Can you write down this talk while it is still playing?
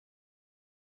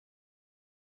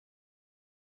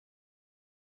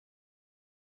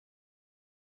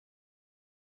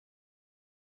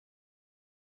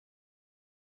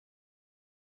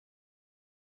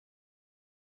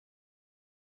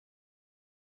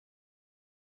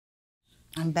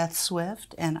I'm Beth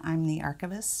Swift, and I'm the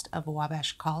archivist of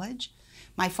Wabash College.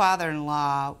 My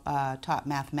father-in-law taught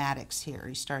mathematics here.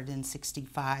 He started in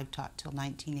 '65, taught till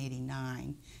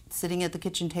 1989. Sitting at the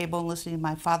kitchen table and listening to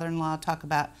my father-in-law talk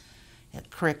about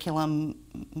curriculum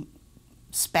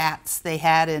spats they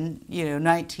had in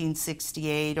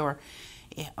 1968, or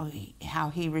how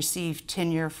he received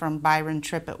tenure from Byron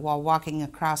Trippett while walking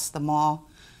across the mall.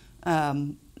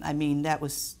 I mean, that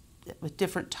was with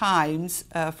different times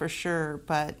for sure,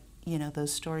 but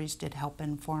those stories did help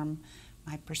inform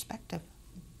my perspective.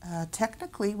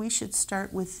 Technically, we should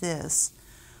start with this,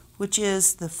 which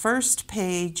is the first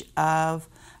page of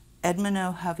Edmund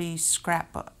O. Hovey's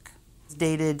scrapbook. It's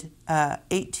dated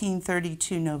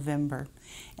 1832 November,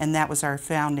 and that was our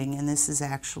founding, and this is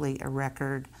actually a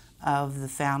record of the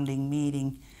founding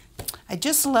meeting. I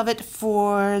just love it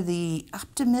for the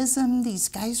optimism. These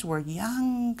guys were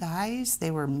young guys.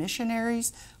 They were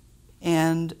missionaries,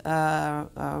 and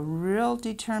a real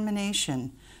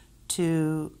determination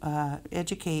to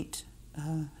educate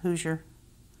Hoosier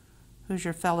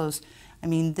fellows. I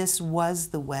mean, this was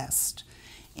the West,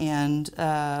 and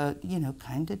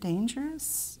kind of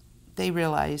dangerous. They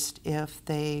realized if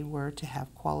they were to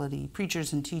have quality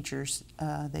preachers and teachers,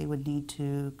 they would need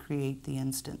to create the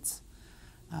instance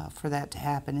for that to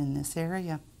happen in this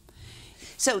area.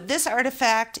 So this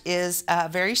artifact is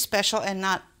very special, and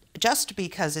not just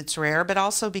because it's rare, but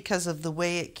also because of the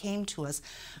way it came to us.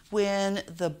 When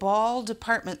the Ball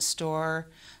department store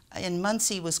in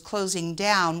Muncie was closing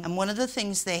down, and one of the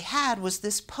things they had was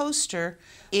this poster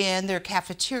in their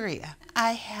cafeteria.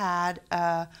 I had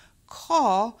a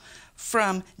call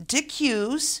from Dick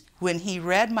Hughes when he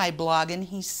read my blog and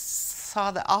he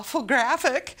saw the awful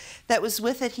graphic that was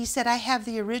with it. He said, "I have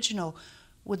the original.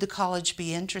 Would the college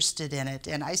be interested in it?"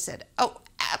 And I said, "Oh,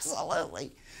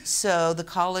 absolutely." So the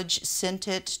college sent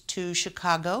it to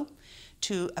Chicago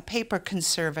to a paper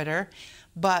conservator.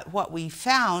 But what we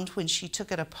found when she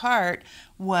took it apart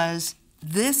was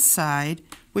this side,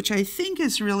 which I think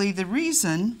is really the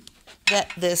reason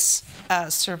that this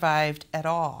survived at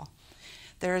all.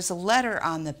 There is a letter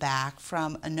on the back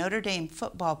from a Notre Dame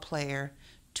football player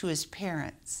to his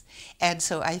parents. And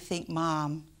so I think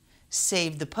Mom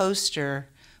saved the poster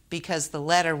because the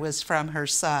letter was from her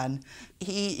son.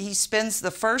 He spends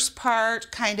the first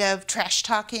part kind of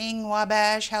trash-talking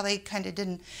Wabash, how they kind of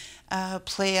didn't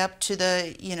play up to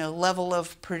the level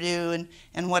of Purdue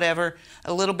and whatever,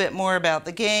 a little bit more about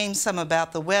the game, some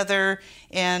about the weather,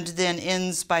 and then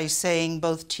ends by saying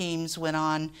both teams went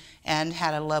on and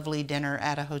had a lovely dinner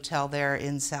at a hotel there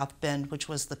in South Bend, which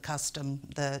was the custom.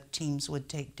 The teams would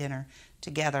take dinner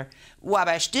together.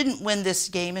 Wabash didn't win this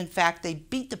game. In fact, they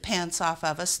beat the pants off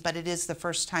of us, but it is the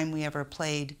first time we ever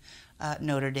played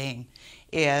Notre Dame.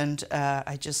 And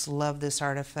I just love this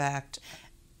artifact.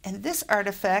 And this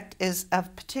artifact is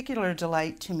of particular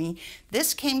delight to me.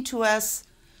 This came to us,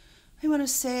 I want to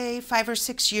say 5 or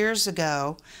 6 years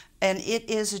ago, and it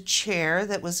is a chair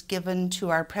that was given to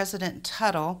our President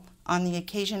Tuttle on the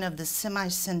occasion of the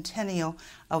semi-centennial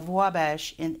of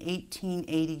Wabash in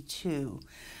 1882.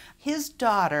 His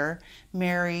daughter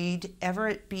married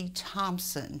Everett B.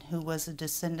 Thompson, who was a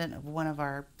descendant of one of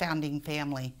our founding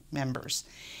family members.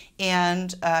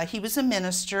 And he was a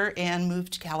minister and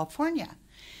moved to California.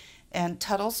 And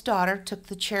Tuttle's daughter took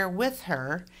the chair with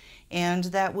her, and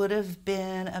that would have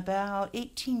been about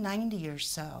 1890 or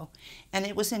so. And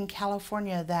it was in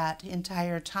California that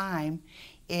entire time.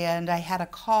 And I had a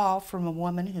call from a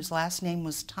woman whose last name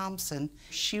was Thompson.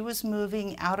 She was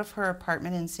moving out of her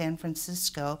apartment in San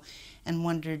Francisco and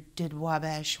wondered, did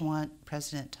Wabash want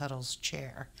President Tuttle's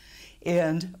chair?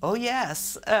 And, oh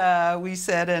yes, we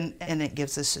said, and it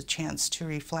gives us a chance to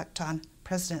reflect on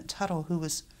President Tuttle, who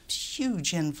was a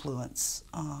huge influence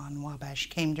on Wabash,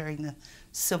 came during the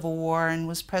Civil War and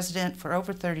was president for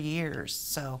over 30 years,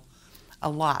 so a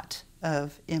lot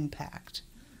of impact.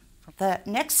 The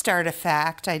next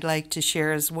artifact I'd like to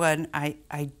share is one I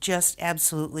just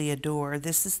absolutely adore.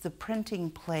 This is the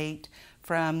printing plate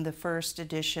from the first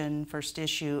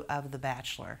issue of The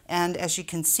Bachelor. And as you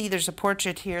can see, there's a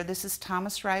portrait here. This is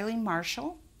Thomas Riley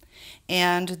Marshall,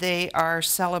 and they are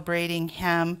celebrating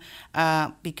him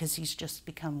because he's just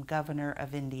become governor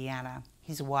of Indiana.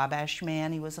 He's a Wabash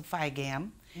man. He was a Phi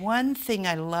Gam. One thing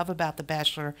I love about The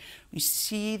Bachelor, we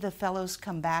see the fellows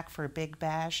come back for a big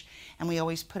bash, and we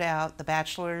always put out the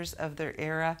bachelors of their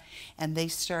era, and they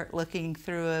start looking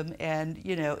through them, and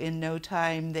in no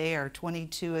time they are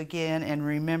 22 again and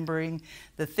remembering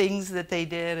the things that they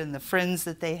did and the friends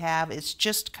that they have. It's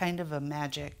just kind of a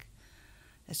magic.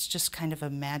 It's just kind of a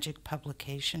magic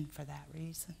publication for that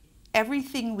reason.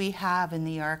 Everything we have in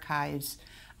the archives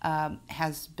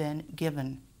has been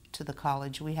given to the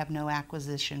college. We have no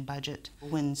acquisition budget.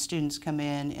 When students come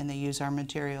in and they use our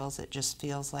materials, it just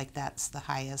feels like that's the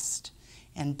highest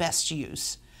and best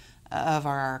use of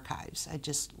our archives. I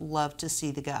just love to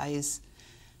see the guys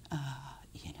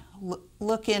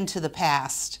look into the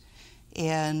past,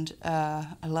 and I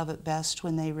love it best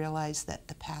when they realize that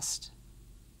the past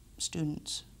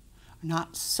students are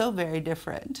not so very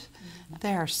different. Mm-hmm.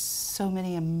 There are so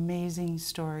many amazing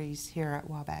stories here at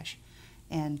Wabash,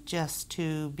 and just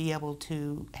to be able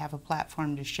to have a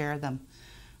platform to share them,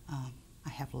 I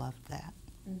have loved that.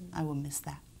 Mm-hmm. I will miss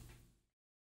that.